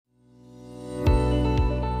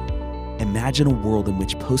Imagine a world in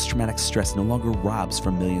which post-traumatic stress no longer robs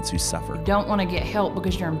from millions who suffer. You don't want to get help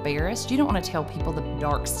because you're embarrassed. You don't want to tell people the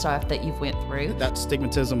dark stuff that you've went through. That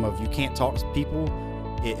stigmatism of you can't talk to people,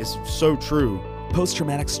 it is so true.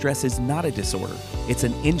 Post-traumatic stress is not a disorder. It's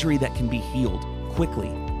an injury that can be healed quickly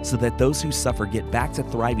so that those who suffer get back to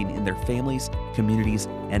thriving in their families, communities,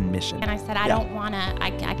 and mission. And I said, I don't want to,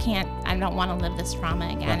 I don't want to live this trauma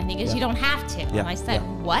again. And he goes, you don't have to. And I said,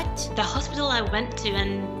 what? The hospital I went to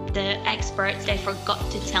and the experts, they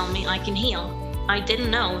forgot to tell me I can heal. I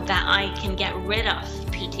didn't know that I can get rid of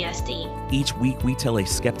PTSD. Each week, we tell a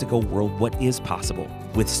skeptical world what is possible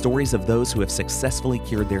with stories of those who have successfully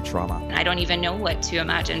cured their trauma. I don't even know what to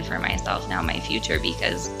imagine for myself now, my future,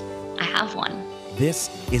 because I have one. This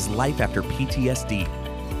is Life After PTSD.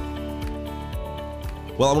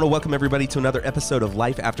 Well, I want to welcome everybody to another episode of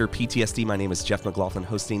Life After PTSD. My name is Jeff McLaughlin,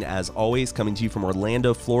 hosting as always, coming to you from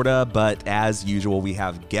Orlando, Florida. But as usual, we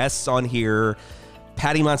have guests on here.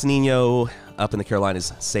 Patty Montanino up in the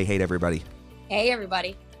Carolinas. Say hey to everybody. Hey,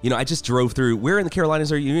 everybody. You know, I just drove through. Where in the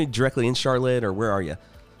Carolinas are you? Directly in Charlotte, or where are you?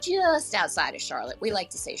 Just outside of Charlotte. We like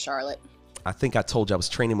to say Charlotte. I think I told you I was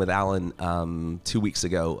training with Alan 2 weeks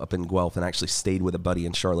ago up in Guelph, and actually stayed with a buddy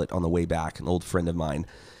in Charlotte on the way back, an old friend of mine.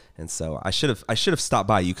 And so I should have stopped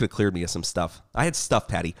by. You could have cleared me of some stuff. I had stuff,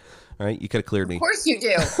 Patty. All right, you could have cleared me. Of course you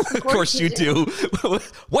do. Of course you do.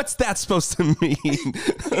 What's that supposed to mean?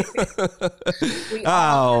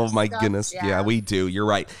 Oh my goodness. Yeah, we do. You're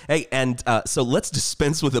right. Hey, and so let's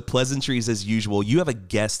dispense with the pleasantries as usual. You have a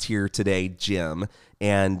guest here today, Jim,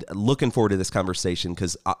 and looking forward to this conversation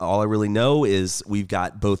because all I really know is we've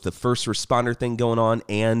got both the first responder thing going on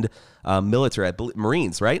and military, I believe,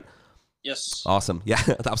 Marines, right? Yes. Awesome. Yeah.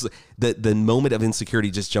 That was the moment of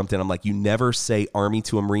insecurity just jumped in. I'm like, you never say Army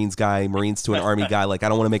to a Marines guy, Marines to an Army guy. Like, I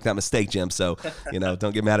don't want to make that mistake, Jim. So,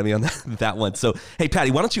 don't get mad at me on that one. So, hey,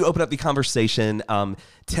 Patty, why don't you open up the conversation?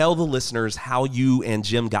 Tell the listeners how you and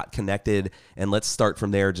Jim got connected, and let's start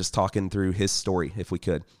from there, just talking through his story, if we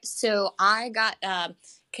could. So I got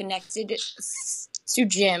connected to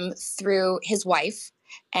Jim through his wife.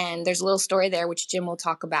 And there's a little story there, which Jim will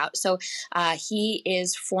talk about. So he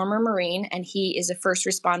is former Marine, and he is a first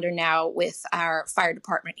responder now with our fire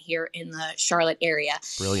department here in the Charlotte area.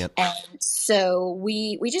 Brilliant. And so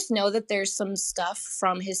we just know that there's some stuff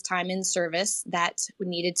from his time in service that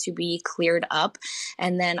needed to be cleared up.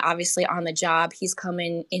 And then obviously on the job, he's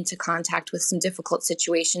coming into contact with some difficult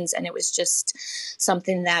situations. And it was just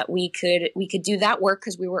something that we could do that work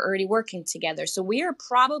because we were already working together. So we are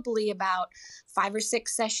probably about 5 or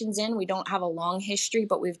 6 sessions in. We don't have a long history,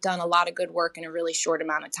 but we've done a lot of good work in a really short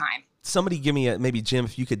amount of time. Somebody give me maybe Jim,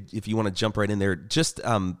 if you want to jump right in there, just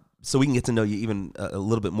so we can get to know you even a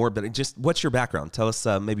little bit more. But just what's your background? Tell us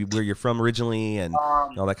maybe where you're from originally and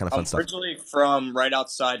all that kind of fun stuff. I'm originally from right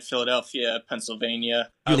outside Philadelphia, Pennsylvania.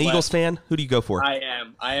 You an Eagles fan? Who do you go for? I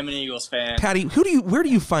am an Eagles fan. Patty, where do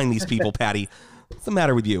you find these people, Patty? What's the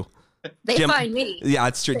matter with you? They Jim, find me. Yeah,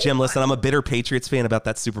 it's true. Jim, listen, I'm a bitter Patriots fan about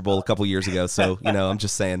that Super Bowl a couple years ago. So, I'm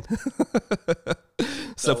just saying.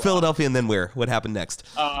 So Philadelphia, and then where? What happened next?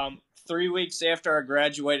 3 weeks after I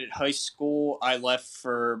graduated high school, I left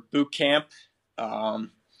for boot camp.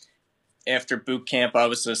 After boot camp, I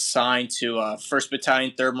was assigned to 1st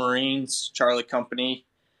Battalion, 3rd Marines, Charlie Company.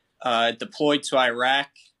 Deployed to Iraq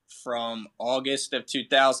from August of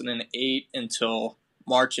 2008 until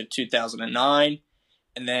March of 2009.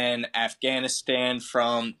 And then Afghanistan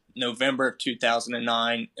from November of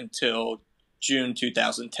 2009 until June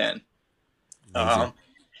 2010.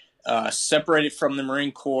 Separated from the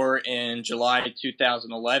Marine Corps in July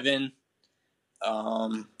 2011.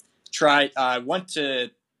 I went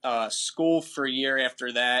to school for a year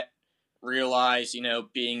after that. Realized,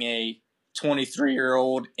 being a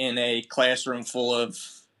 23-year-old in a classroom full of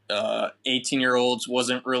 18-year-olds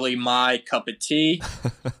wasn't really my cup of tea.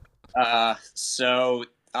 So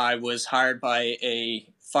I was hired by a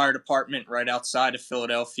fire department right outside of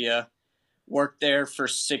Philadelphia, worked there for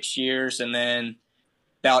 6 years, and then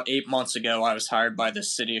about 8 months ago, I was hired by the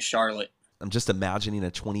city of Charlotte. I'm just imagining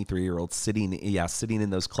a 23-year-old sitting in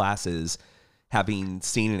those classes, having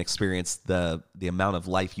seen and experienced the amount of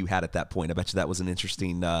life you had at that point. I bet you that was an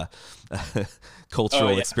interesting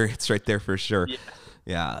cultural experience right there for sure.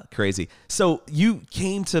 Yeah, crazy. So you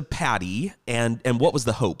came to Patty, and what was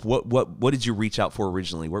the hope? What did you reach out for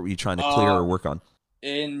originally? What were you trying to clear or work on?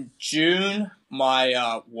 In June,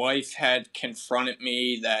 my wife had confronted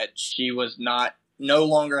me that she was no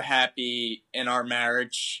longer happy in our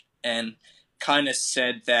marriage, and kind of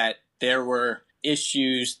said that there were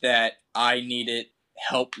issues that I needed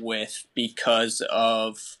help with because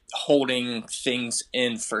of holding things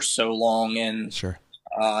in for so long. And sure.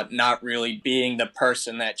 not really being the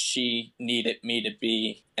person that she needed me to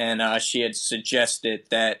be. And she had suggested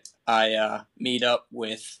that I meet up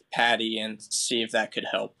with Patty and see if that could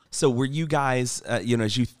help. So were you guys, as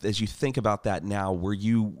you think about that now, were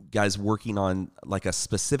you guys working on like a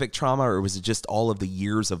specific trauma, or was it just all of the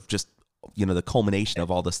years of just, the culmination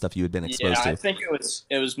of all the stuff you had been exposed to? I think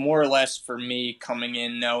it was more or less for me coming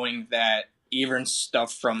in knowing that even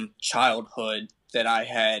stuff from childhood that I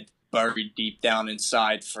had buried deep down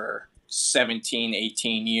inside for 17,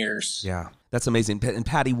 18 years. Yeah, that's amazing. And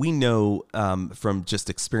Patty, we know from just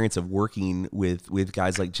experience of working with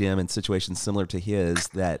guys like Jim in situations similar to his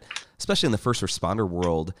that, especially in the first responder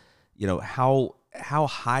world, how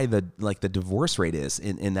high the divorce rate is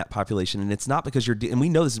in that population. And it's not because and we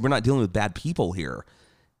know this, we're not dealing with bad people here.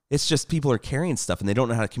 It's just people are carrying stuff and they don't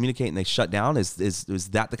know how to communicate and they shut down. Is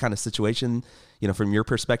that the kind of situation, from your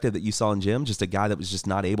perspective, that you saw in Jim? Just a guy that was just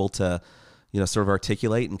not able to, sort of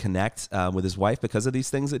articulate and connect with his wife because of these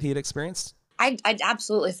things that he had experienced? I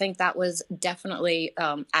absolutely think that was definitely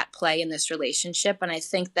at play in this relationship. And I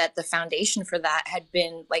think that the foundation for that had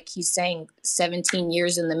been, like he's saying, 17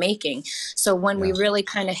 years in the making. So when we really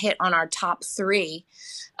kind of hit on our top three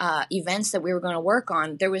events that we were going to work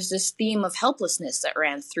on, there was this theme of helplessness that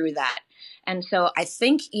ran through that. And so I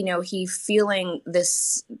think, he feeling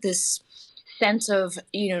this sense of,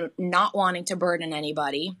 not wanting to burden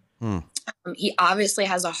anybody. He obviously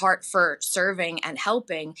has a heart for serving and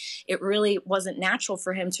helping. It really wasn't natural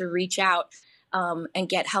for him to reach out and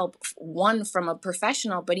get help, one, from a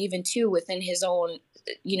professional, but even two, within his own,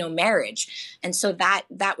 marriage. And so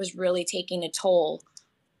that was really taking a toll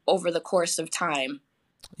over the course of time.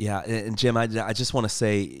 Yeah. And Jim, I just want to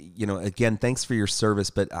say, again, thanks for your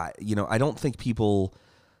service, but I don't think people,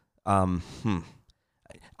 I'm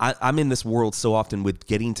in this world so often with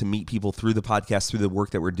getting to meet people through the podcast, through the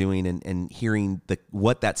work that we're doing, and hearing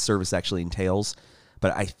what that service actually entails.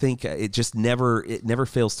 But I think it just never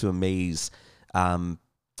fails to amaze,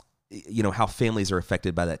 how families are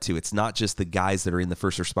affected by that too. It's not just the guys that are in the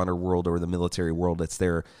first responder world or the military world. It's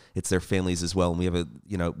their families as well. And we have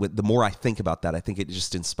the more I think about that, I think it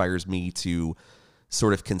just inspires me to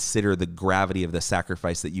sort of consider the gravity of the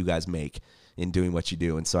sacrifice that you guys make in doing what you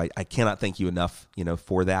do. And so I cannot thank you enough,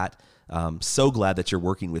 for that. So glad that you're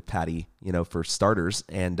working with Patty, for starters,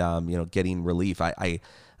 and, getting relief. I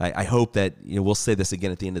hope that, we'll say this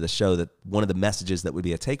again at the end of the show, that one of the messages that would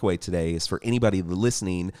be a takeaway today is for anybody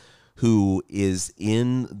listening who is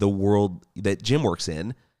in the world that Jim works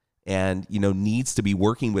in and, needs to be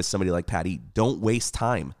working with somebody like Patty. Don't waste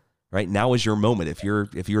time. Right now is your moment. If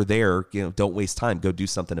you're there, don't waste time. Go do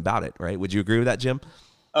something about it. Right? Would you agree with that, Jim?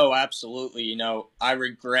 Oh, absolutely. I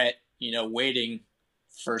regret, waiting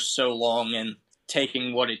for so long and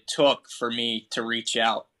taking what it took for me to reach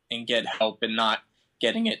out and get help and not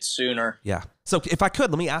getting it sooner. Yeah. So if I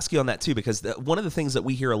could, let me ask you on that too, because one of the things that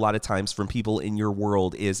we hear a lot of times from people in your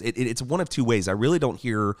world is it's one of two ways. I really don't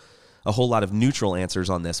hear a whole lot of neutral answers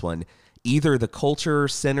on this one. Either the culture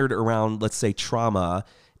centered around, let's say, trauma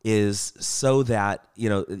is so that,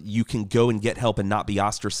 you can go and get help and not be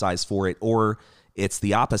ostracized for it, or it's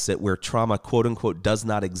the opposite, where trauma, quote unquote, does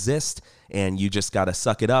not exist, and you just got to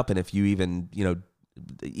suck it up. And if you even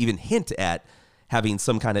hint at having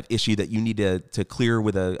some kind of issue that you need to clear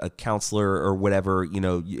with a counselor or whatever,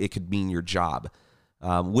 it could mean your job.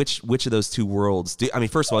 Which of those two worlds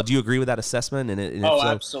first of all, do you agree with that assessment? And so,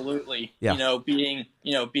 Yeah. Absolutely. Being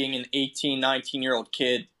an 18, 19-year-old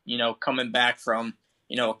kid, coming back from,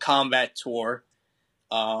 a combat tour,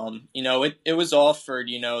 it was offered,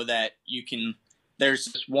 that there's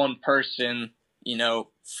this one person,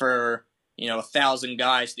 for, 1,000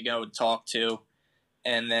 guys to go and talk to.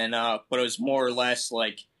 And then, but it was more or less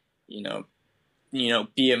like,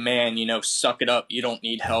 be a man, suck it up. You don't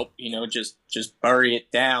need help, just bury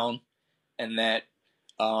it down. And that,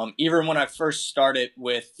 even when I first started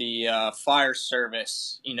with the fire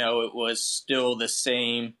service, it was still the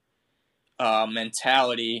same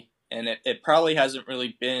mentality. And it probably hasn't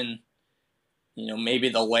really been, maybe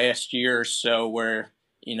the last year or so where,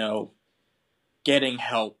 getting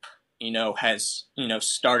help, has,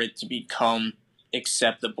 started to become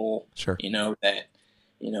acceptable. Sure.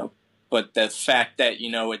 But the fact that,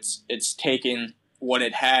 it's taken what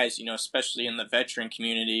it has, especially in the veteran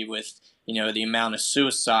community with, the amount of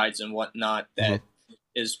suicides and whatnot, that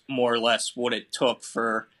is more or less what it took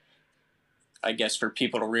for, I guess, for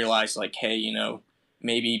people to realize, like, hey,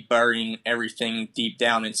 maybe burying everything deep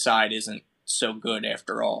down inside isn't so good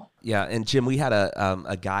after all. Yeah, and Jim, we had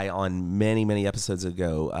a guy on many episodes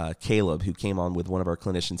ago, Caleb, who came on with one of our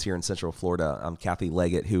clinicians here in Central Florida, Kathy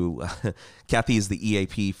Leggett, who Kathy is the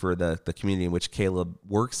EAP for the community in which Caleb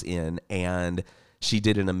works in, and she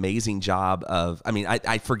did an amazing job of, I mean,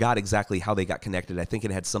 I forgot exactly how they got connected. I think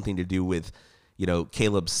it had something to do with, you know,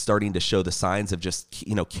 Caleb starting to show the signs of just,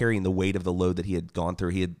 you know, carrying the weight of the load that he had gone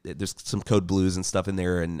through. There's some code blues and stuff in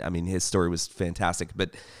there, and I mean, his story was fantastic,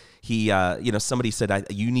 but he, you know, somebody said,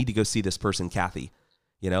 you need to go see this person, Kathy,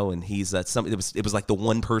 you know, and he's it was like the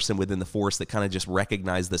one person within the force that kind of just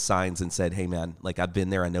recognized the signs and said, hey man, like I've been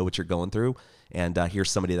there, I know what you're going through, and here's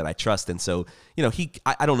somebody that I trust. And so, you know,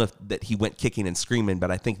 I don't know if that he went kicking and screaming, but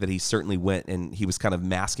I think that he certainly went, and he was kind of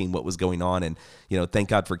masking what was going on. And, you know, thank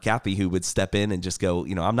God for Kathy, who would step in and just go,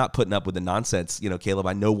 you know, I'm not putting up with the nonsense, you know, Caleb,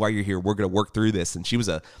 I know why you're here, we're going to work through this. And she was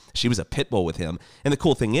a pit bull with him. And the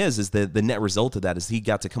cool thing is the net result of that is he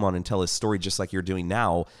got to come on and tell his story just like you're doing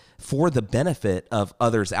now, for the benefit of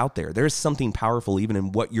others out there. There's something powerful even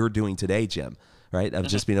in what you're doing today, Jim, right? Of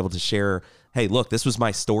just being able to share, hey, look, this was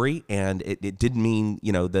my story, and it didn't mean,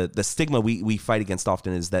 you know, the stigma we fight against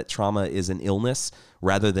often is that trauma is an illness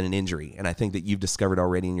rather than an injury. And I think that you've discovered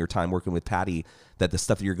already in your time working with Patty that the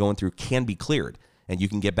stuff that you're going through can be cleared, and you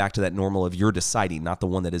can get back to that normal of your deciding, not the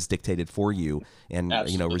one that is dictated for you, and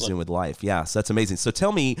Absolutely. you know, resume with life. Yeah, so that's amazing. So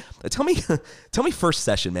tell me first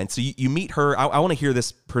session, man. So you meet her. I want to hear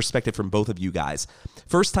this perspective from both of you guys.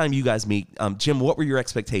 First time you guys meet, Jim, what were your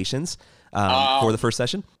expectations for the first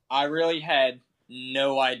session? I really had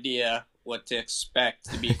no idea what to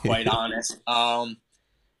expect, to be quite honest. And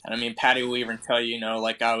I mean, Patty will even tell you, you know,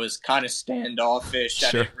 like I was kind of standoffish. Sure.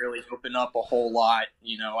 I didn't really open up a whole lot.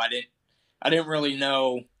 You know, I didn't really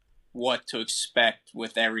know what to expect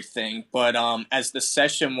with everything. But as the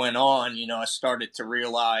session went on, you know, I started to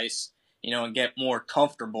realize, you know, and get more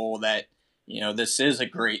comfortable that, you know, this is a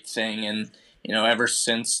great thing. And, you know, ever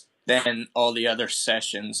since then, all the other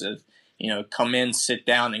sessions have, you know, come in, sit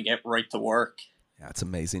down, and get right to work. Yeah, it's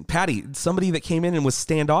amazing. Patty, somebody that came in and was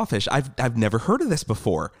standoffish. I've never heard of this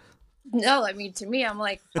before. No, I mean, to me, I'm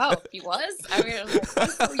like, oh, he was? I mean, I'm like, I'm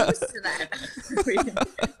so used to that.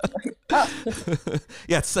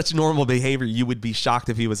 Yeah, it's such normal behavior. You would be shocked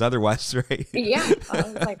if he was otherwise, right? Yeah. I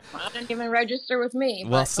was like, well, it didn't even register with me.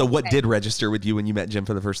 Well, so okay. What did register with you when you met Jim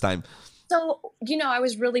for the first time? So, you know, I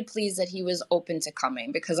was really pleased that he was open to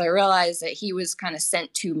coming, because I realized that he was kind of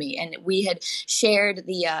sent to me, and we had shared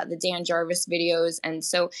the Dan Jarvis videos. And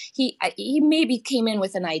so he maybe came in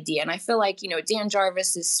with an idea. And I feel like, you know, Dan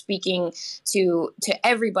Jarvis is speaking to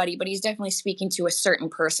everybody, but he's definitely speaking to a certain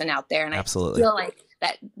person out there. And Absolutely. I feel like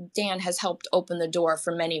that Dan has helped open the door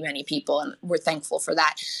for many people, and we're thankful for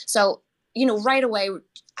that. So, you know, right away,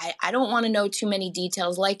 I don't want to know too many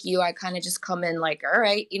details like you. I kind of just come in like, all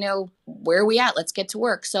right, you know, where are we at? Let's get to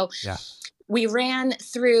work. So yeah. We ran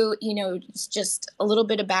through, you know, just a little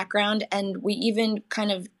bit of background, and we even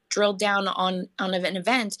kind of drilled down on an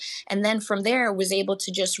event. And then from there was able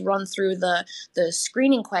to just run through the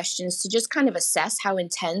screening questions to just kind of assess how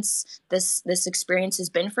intense this experience has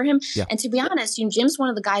been for him. Yeah. And to be honest, you know, Jim's one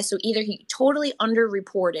of the guys, so either he totally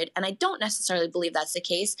underreported, and I don't necessarily believe that's the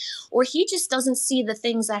case, or he just doesn't see the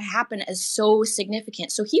things that happen as so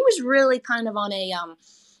significant. So he was really kind of on a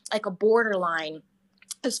like a borderline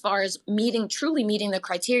as far as truly meeting the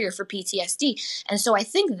criteria for PTSD. And so I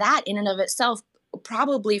think that in and of itself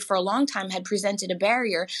probably for a long time had presented a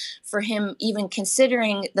barrier for him even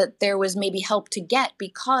considering that there was maybe help to get,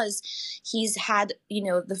 because he's had, you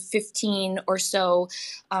know, the 15 or so,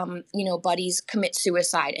 you know, buddies commit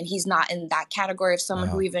suicide, and he's not in that category of someone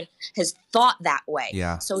who even has thought that way.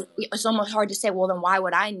 Yeah. So it's almost hard to say, well, then why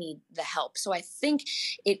would I need the help? So I think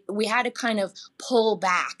we had to kind of pull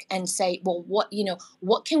back and say, well,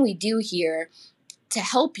 what can we do here to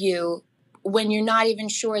help you when you're not even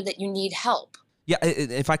sure that you need help? Yeah,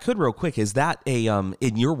 if I could real quick, is that in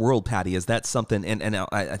your world, Patty, is that something, and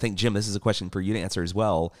I think, Jim, this is a question for you to answer as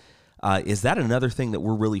well, is that another thing that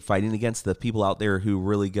we're really fighting against, the people out there who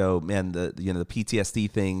really go, man, the PTSD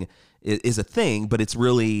thing is a thing, but it's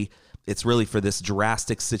really for this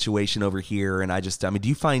drastic situation over here, and I mean, do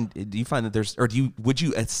you find that there's, or would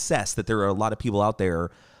you assess that there are a lot of people out there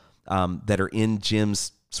that are in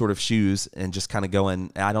Jim's sort of shoes and just kind of going,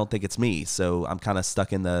 I don't think it's me, so I'm kind of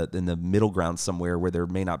stuck in the middle ground somewhere where there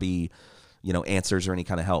may not be, you know, answers or any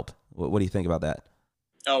kind of help? What do you think about that?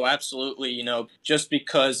 Oh, absolutely. You know, just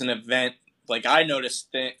because an event, like I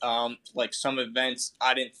noticed like some events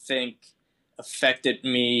I didn't think affected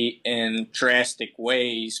me in drastic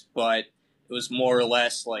ways, but it was more or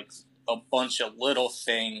less like a bunch of little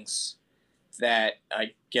things that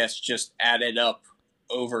I guess just added up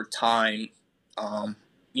over time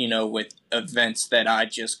with events that I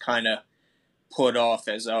just kind of put off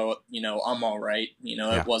as, oh, I'm all right.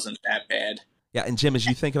 It wasn't that bad. Yeah, and Jim, as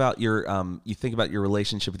you think about your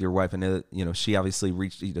relationship with your wife, I know that, she obviously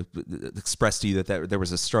expressed to you that there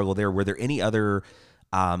was a struggle there. Were there any other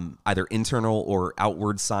either internal or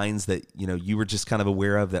outward signs that you were just kind of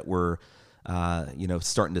aware of that were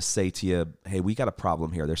starting to say to you, hey, we got a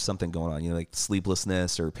problem here. There's something going on. Like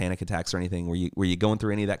sleeplessness or panic attacks or anything. Were you going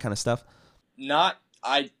through any of that kind of stuff?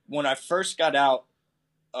 When I first got out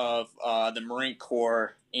of the Marine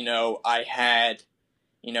Corps, I had.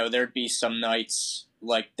 There'd be some nights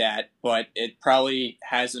like that, but it probably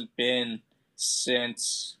hasn't been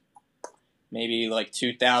since maybe like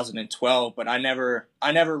 2012. But I never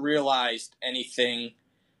realized anything,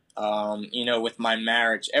 with my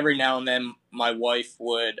marriage. Every now and then my wife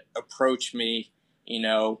would approach me,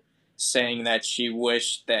 saying that she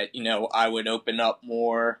wished that, I would open up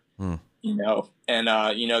more, and,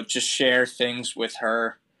 just share things with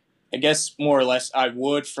her. I guess more or less I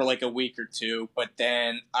would for like a week or two, but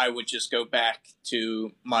then I would just go back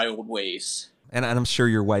to my old ways. And I'm sure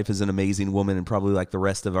your wife is an amazing woman, and probably like the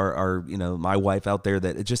rest of our my wife out there,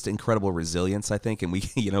 that it's just incredible resilience, I think. And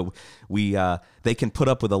they can put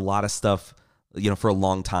up with a lot of stuff, for a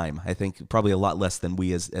long time. I think probably a lot less than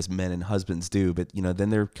we as men and husbands do. But,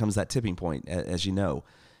 then there comes that tipping point, as you know,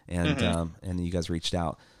 and and you guys reached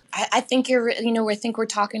out. I think we're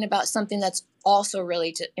talking about something that's also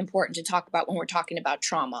really important to talk about when we're talking about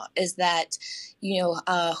trauma, is that, we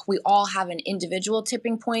all have an individual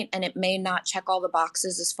tipping point, and it may not check all the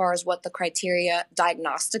boxes as far as what the criteria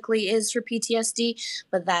diagnostically is for PTSD,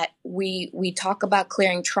 but that we talk about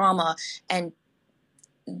clearing trauma, and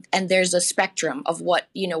there's a spectrum of what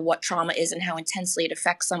trauma is and how intensely it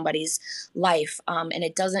affects somebody's life. And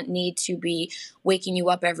it doesn't need to be waking you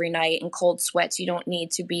up every night in cold sweats. You don't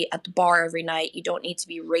need to be at the bar every night. You don't need to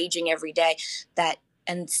be raging every day,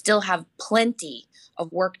 and still have plenty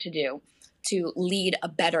of work to do to lead a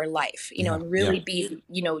better life, and really be,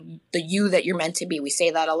 the you that you're meant to be. We say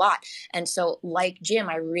that a lot. And so like Jim,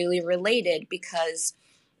 I really related because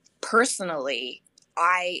personally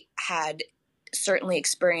I had certainly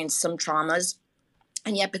experienced some traumas,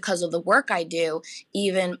 and yet because of the work I do,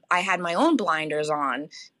 even I had my own blinders on,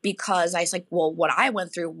 because I was like, well, what I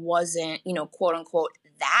went through wasn't, quote unquote,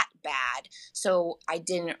 that bad. So I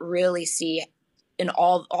didn't really see in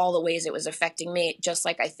all the ways it was affecting me, just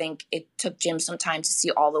like I think it took Jim some time to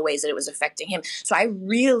see all the ways that it was affecting him. So I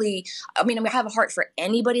have a heart for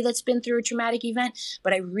anybody that's been through a traumatic event,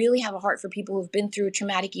 but I really have a heart for people who've been through a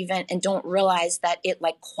traumatic event and don't realize that it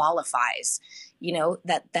qualifies,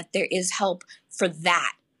 that there is help for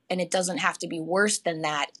that. And it doesn't have to be worse than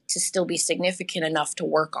that to still be significant enough to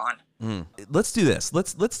work on. Let's do this.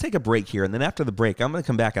 Let's take a break here, and then after the break, I'm going to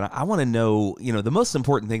come back, and I want to know, the most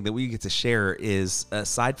important thing that we get to share is,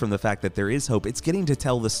 aside from the fact that there is hope, it's getting to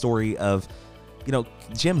tell the story of,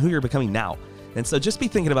 Jim, who you're becoming now. And so just be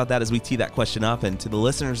thinking about that as we tee that question up. And to the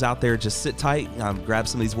listeners out there, just sit tight, grab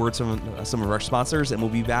some of these words from some of our sponsors, and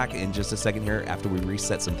we'll be back in just a second here after we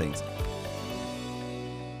reset some things.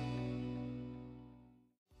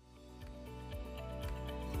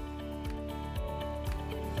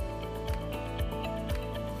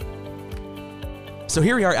 So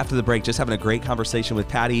here we are after the break, just having a great conversation with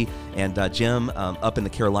Patty and Jim up in the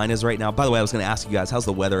Carolinas right now. By the way, I was going to ask you guys, how's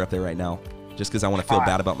the weather up there right now? Just because I want to feel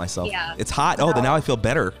bad about myself. Yeah. It's hot. Oh, then now I feel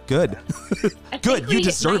better. Good. Good. You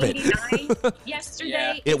deserve it.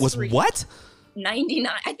 Yesterday. It was what? 99.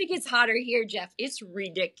 I think it's hotter here, Jeff. It's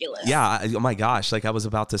ridiculous. Yeah. Oh my gosh. Like I was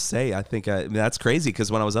about to say, I think that's crazy, because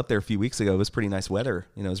when I was up there a few weeks ago, it was pretty nice weather.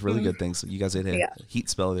 It was really good things. You guys had a heat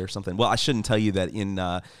spell there or something. Well, I shouldn't tell you that in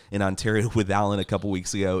Ontario with Alan a couple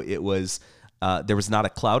weeks ago, it was there was not a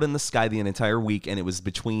cloud in the sky the entire week, and it was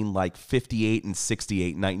between like 58 and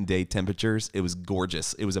 68 night and day temperatures. It was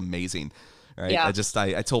gorgeous. It was amazing. Right. Yeah.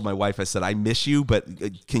 I told my wife, I said, I miss you, but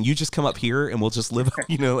can you just come up here and we'll just live,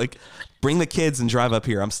 bring the kids and drive up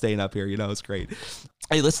here. I'm staying up here. It's great.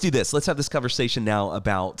 Hey, let's do this. Let's have this conversation now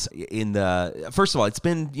about first of all, it's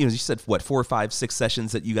been, you said what, 4 or 5, 6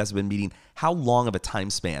 sessions that you guys have been meeting. How long of a time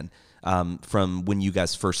span from when you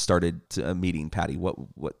guys first started meeting, Patty? What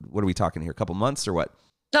are we talking here? A couple months or what?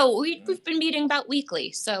 So we've been meeting about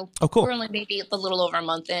weekly. So cool. We're only maybe a little over a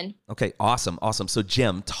month in. Okay, awesome. So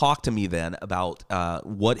Jim, talk to me then about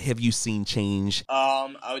what have you seen change?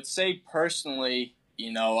 I would say personally,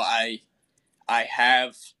 I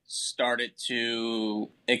have started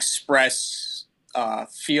to express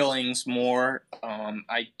feelings more.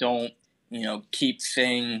 I don't, keep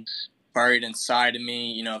things buried inside of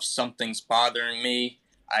me. If something's bothering me,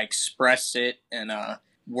 I express it and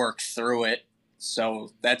work through it. So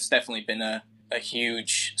that's definitely been a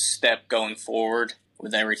huge step going forward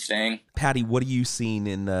with everything. Patty, what are you seeing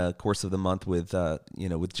in the course of the month with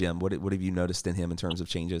with Jim? What have you noticed in him in terms of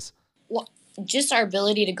changes? Well, just our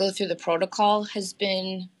ability to go through the protocol has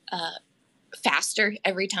been faster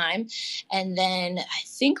every time. And then I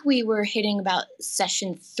think we were hitting about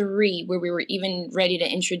session 3 where we were even ready to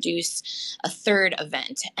introduce a third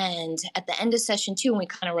event. And at the end of session 2, when we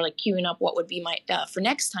kind of were like queuing up what would be my for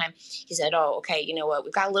next time, he said, oh, okay, you know what,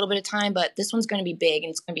 we've got a little bit of time, but this one's going to be big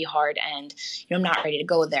and it's going to be hard, and I'm not ready to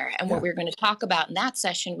go there. And what we were going to talk about in that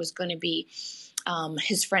session was going to be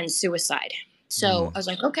his friend's suicide. So I was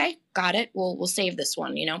like, okay, got it. We'll save this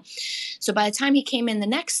one, So by the time he came in the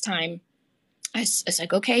next time, I was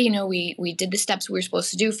like, okay, we did the steps we were supposed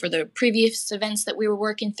to do for the previous events that we were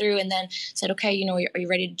working through, and then said, okay, are you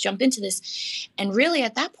ready to jump into this? And really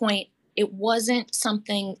at that point, it wasn't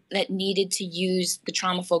something that needed to use the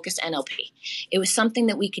trauma-focused NLP. It was something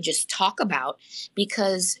that we could just talk about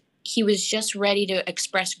because he was just ready to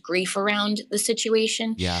express grief around the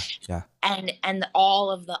situation. Yeah. And all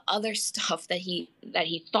of the other stuff that he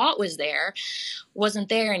thought was there wasn't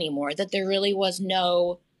there anymore, that there really was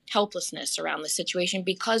no helplessness around the situation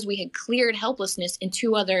because we had cleared helplessness in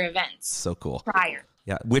 2 other events. So cool. Prior.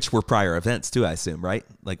 Yeah, which were prior events too, I assume, right?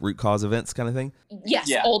 Like root cause events kind of thing?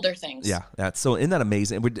 Yes, older things. Yeah, so isn't that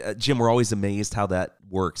amazing? Jim, we're always amazed how that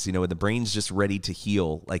works. The brain's just ready to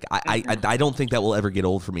heal. Like I don't think that will ever get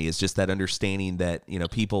old for me. It's just that understanding that,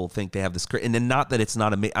 people think they have this, and then not that it's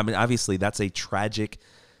not, I mean, obviously that's a tragic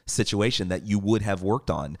situation that you would have worked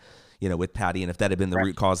on, with Patty. And if that had been the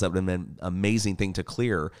root cause, that would have been an amazing thing to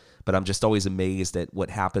clear. But I'm just always amazed at what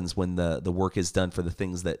happens when the work is done for the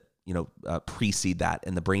things that, precede that,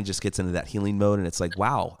 and the brain just gets into that healing mode. And it's like,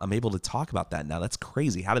 wow, I'm able to talk about that now. That's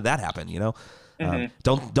crazy. How did that happen?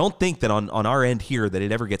 Don't think that on our end here that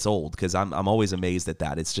it ever gets old, because I'm always amazed at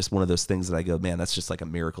that. It's just one of those things that I go, man, that's just like a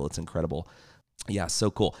miracle. It's incredible. Yeah, so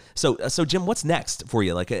cool. So Jim, what's next for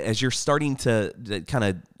you? Like as you're starting to kind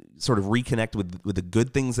of sort of reconnect with the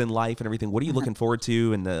good things in life and everything, what are you looking forward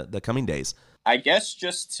to in the coming days? I guess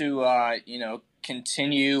just to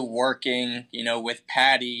continue working with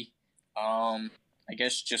Patty. I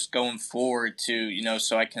guess just going forward to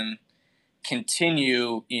so I can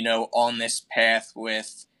continue on this path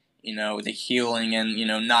with the healing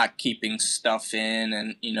and not keeping stuff in,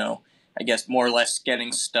 and I guess more or less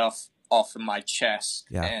getting stuff off of my chest,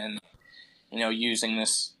 and using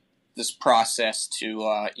this process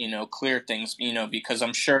to clear things, because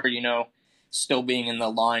I'm sure still being in the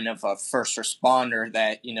line of a first responder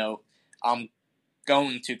that I'm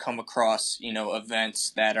going to come across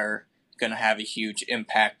events that are going to have a huge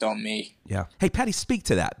impact on me. Yeah. Hey, Patty, speak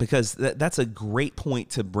to that, because that's a great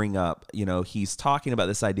point to bring up. He's talking about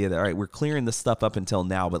this idea that, all right, we're clearing this stuff up until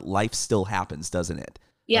now, but life still happens, doesn't it?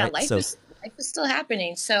 Yeah, right? life is still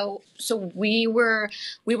happening. So we were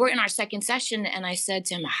in our second session, and I said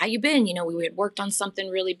to him, how you been? We had worked on something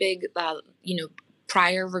really big,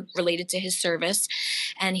 prior related to his service.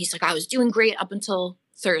 And he's like, I was doing great up until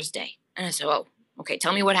Thursday. And I said, oh, okay,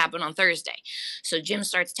 tell me what happened on Thursday. So Jim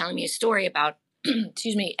starts telling me a story about,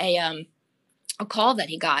 excuse me, a call that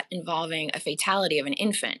he got involving a fatality of an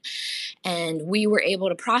infant. And we were able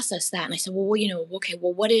to process that. And I said, well, okay,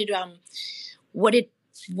 well, what did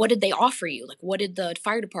they offer you? Like, what did the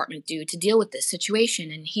fire department do to deal with this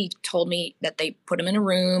situation? And he told me that they put him in a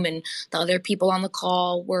room and the other people on the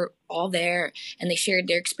call were all there and they shared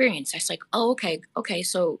their experience. I was like, oh, okay.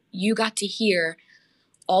 So you got to hear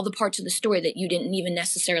all the parts of the story that you didn't even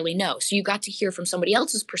necessarily know. So you got to hear from somebody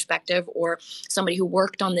else's perspective, or somebody who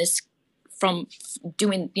worked on this from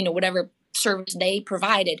doing, whatever service they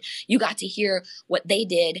provided. You got to hear what they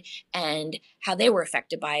did and how they were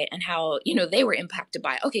affected by it and how, they were impacted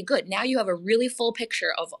by it. Okay, good. Now you have a really full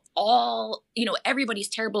picture of all, everybody's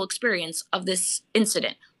terrible experience of this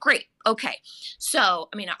incident. Great. Okay. So,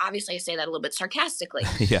 obviously I say that a little bit sarcastically.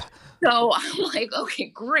 Yeah. So I'm like, okay,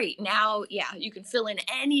 great. Now, you can fill in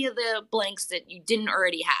any of the blanks that you didn't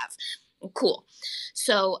already have. Cool.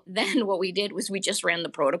 So then what we did was we just ran the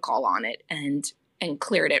protocol on it and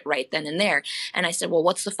cleared it right then and there. And I said, well,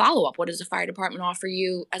 what's the follow-up? What does the fire department offer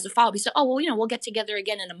you as a follow-up? He said, oh, well, we'll get together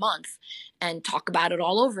again in a month and talk about it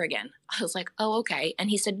all over again. I was like, oh, okay. And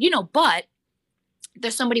he said, but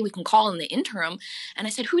there's somebody we can call in the interim. And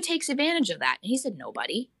I said, who takes advantage of that? And he said,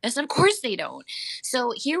 nobody. I said, of course they don't.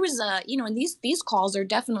 So here was and these calls are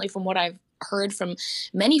definitely, from what I've heard from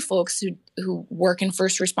many folks who work in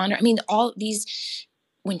first responder. All these,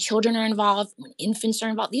 when children are involved, when infants are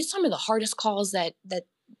involved, these are some of the hardest calls that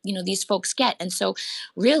these folks get. And so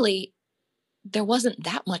really there wasn't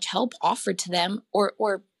that much help offered to them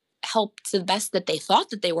or help to the best that they thought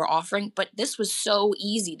that they were offering, but this was so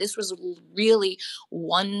easy. This was really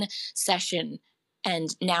one session,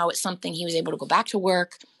 and now it's something he was able to go back to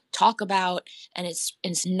work, talk about, and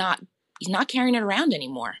he's not carrying it around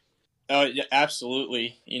anymore. Oh, yeah,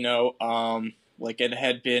 absolutely. Like it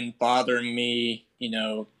had been bothering me,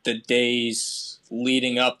 the days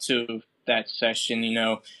leading up to that session,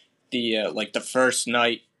 the first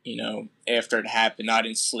night, after it happened, I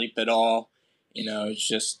didn't sleep at all. It's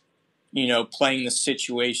just, playing the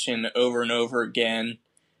situation over and over again.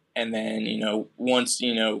 And then, once,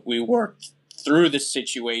 we worked through the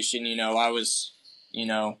situation, I was,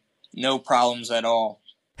 no problems at all.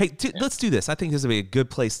 Hey, let's do this. I think this would be a good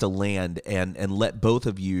place to land and let both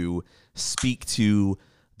of you speak to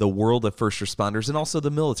the world of first responders and also the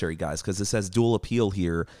military guys, because this has dual appeal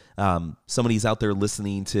here. Somebody's out there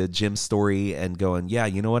listening to Jim's story and going, yeah,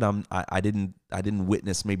 you know what? I didn't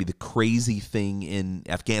witness maybe the crazy thing in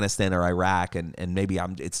Afghanistan or Iraq, and maybe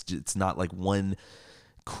it's not like one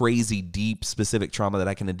crazy deep specific trauma that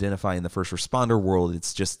I can identify in the first responder world.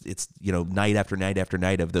 It's night after night after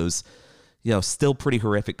night of those, still pretty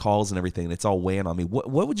horrific calls and everything. And it's all weighing on me.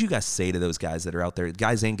 What would you guys say to those guys that are out there,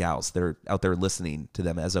 guys and gals that are out there listening to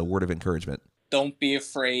them as a word of encouragement? Don't be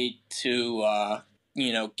afraid to,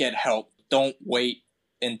 get help. Don't wait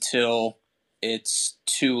until it's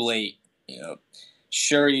too late.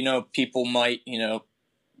 Sure, people might,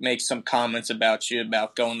 make some comments about you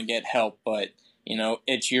about going to get help, but,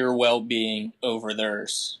 it's your well-being over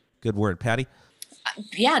theirs. Good word. Patty?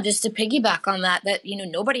 Yeah, just to piggyback on that,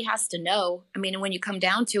 nobody has to know. I mean, when you come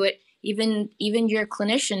down to it, even your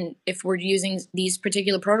clinician, if we're using these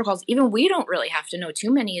particular protocols, even we don't really have to know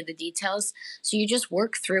too many of the details. So you just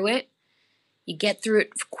work through it, you get through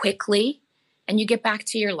it quickly, and you get back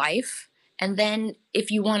to your life. And then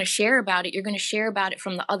if you want to share about it, you're going to share about it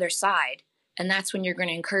from the other side. And that's when you're going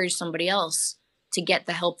to encourage somebody else to get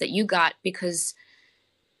the help that you got, because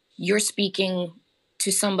you're speaking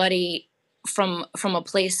to somebody from a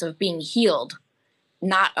place of being healed,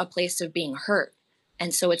 not a place of being hurt.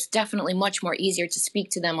 And so it's definitely much more easier to speak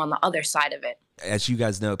to them on the other side of it. As you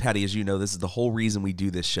guys know, Patty, as you know, this is the whole reason we do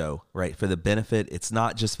this show, right? For the benefit. It's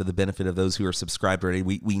not just for the benefit of those who are subscribed already.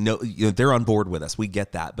 We know, they're on board with us. We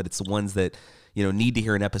get that, but it's the ones that, need to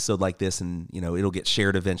hear an episode like this, and, it'll get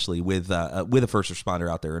shared eventually with a first responder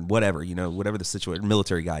out there and whatever the situation,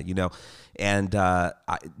 military guy, And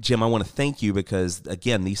Jim, I want to thank you because,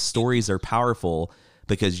 again, these stories are powerful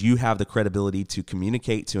because you have the credibility to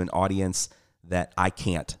communicate to an audience that I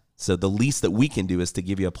can't. So the least that we can do is to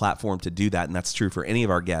give you a platform to do that, and that's true for any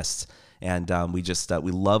of our guests. And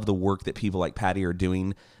we love the work that people like Patty are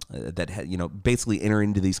doing, that basically enter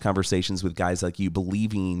into these conversations with guys like you,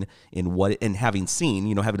 believing in what, and having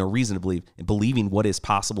seen, having a reason to believing what is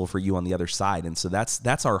possible for you on the other side. And so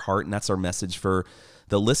that's our heart, and that's our message for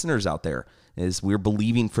the listeners out there, is we're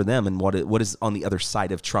believing for them and what is on the other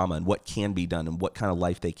side of trauma and what can be done and what kind of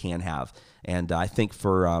life they can have. And I think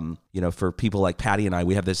for people like Patty and I,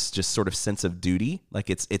 we have this just sort of sense of duty. Like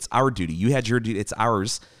it's our duty. You had your duty. It's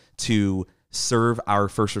ours to serve our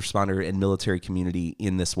first responder and military community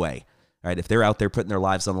in this way, right? If they're out there putting their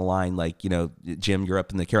lives on the line, like, Jim, you're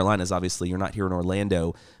up in the Carolinas, obviously you're not here in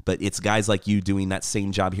Orlando, but it's guys like you doing that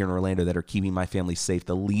same job here in Orlando that are keeping my family safe.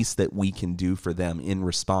 The least that we can do for them in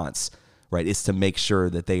response, right, is to make sure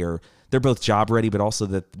that they're both job ready, but also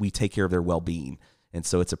that we take care of their well-being. And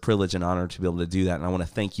so it's a privilege and honor to be able to do that. And I want to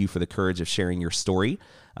thank you for the courage of sharing your story.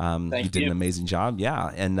 You did an amazing job.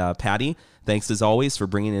 Yeah. And Patty, thanks as always for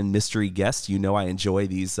bringing in mystery guests. I enjoy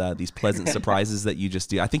these pleasant surprises that you just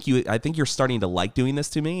do. I think you're starting to like doing this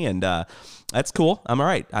to me, and that's cool. I'm all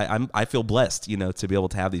right. I feel blessed, to be able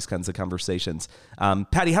to have these kinds of conversations.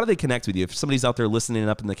 Patty, how do they connect with you? If somebody's out there listening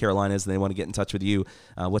up in the Carolinas and they want to get in touch with you,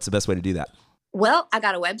 what's the best way to do that? Well, I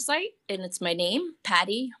got a website, and it's my name,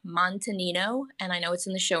 Patty Montanino, and I know it's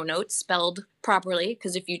in the show notes, spelled properly,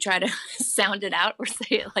 because if you try to sound it out or say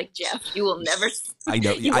it like Jeff, you will never. I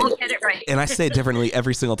know you won't get it right. And I say it differently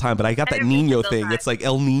every single time, but I got that Nino thing. Time. It's like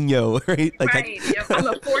El Nino, right? Like right. I'm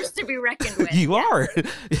a force to be reckoned with. You are.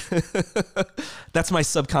 That's my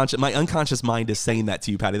subconscious, my unconscious mind is saying that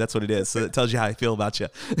to you, Patty. That's what it is. So it tells you how I feel about you.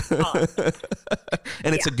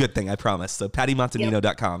 And it's a good thing, I promise. So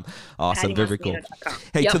PattyMontanino.com. Awesome. Very cool.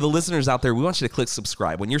 Hey, to the listeners out there, we want you to click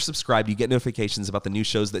subscribe. When you're subscribed, you get notifications about the new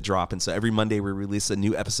shows that drop. And so every Monday Monday we release a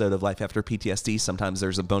new episode of Life After PTSD. Sometimes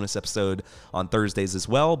there's a bonus episode on Thursdays as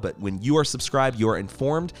well. But when you are subscribed, you are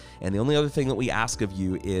informed. And the only other thing that we ask of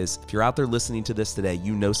you is, if you're out there listening to this today,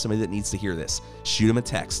 you know somebody that needs to hear this, shoot them a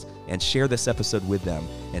text and share this episode with them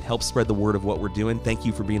and help spread the word of what we're doing. Thank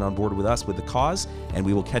you for being on board with us with the cause, and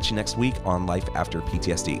we will catch you next week on Life After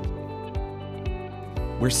PTSD.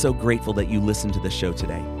 We're so grateful that you listened to the show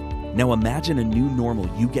today. Now imagine a new normal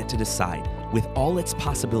you get to decide, with all its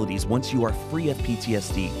possibilities once you are free of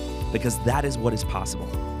PTSD, because that is what is possible.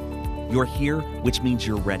 You're here, which means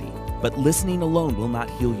you're ready, but listening alone will not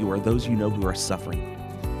heal you or those you know who are suffering.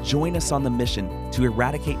 Join us on the mission to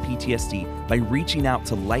eradicate PTSD by reaching out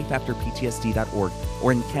to lifeafterptsd.org,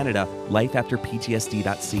 or in Canada,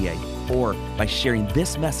 lifeafterptsd.ca, or by sharing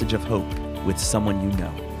this message of hope with someone you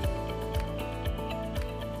know.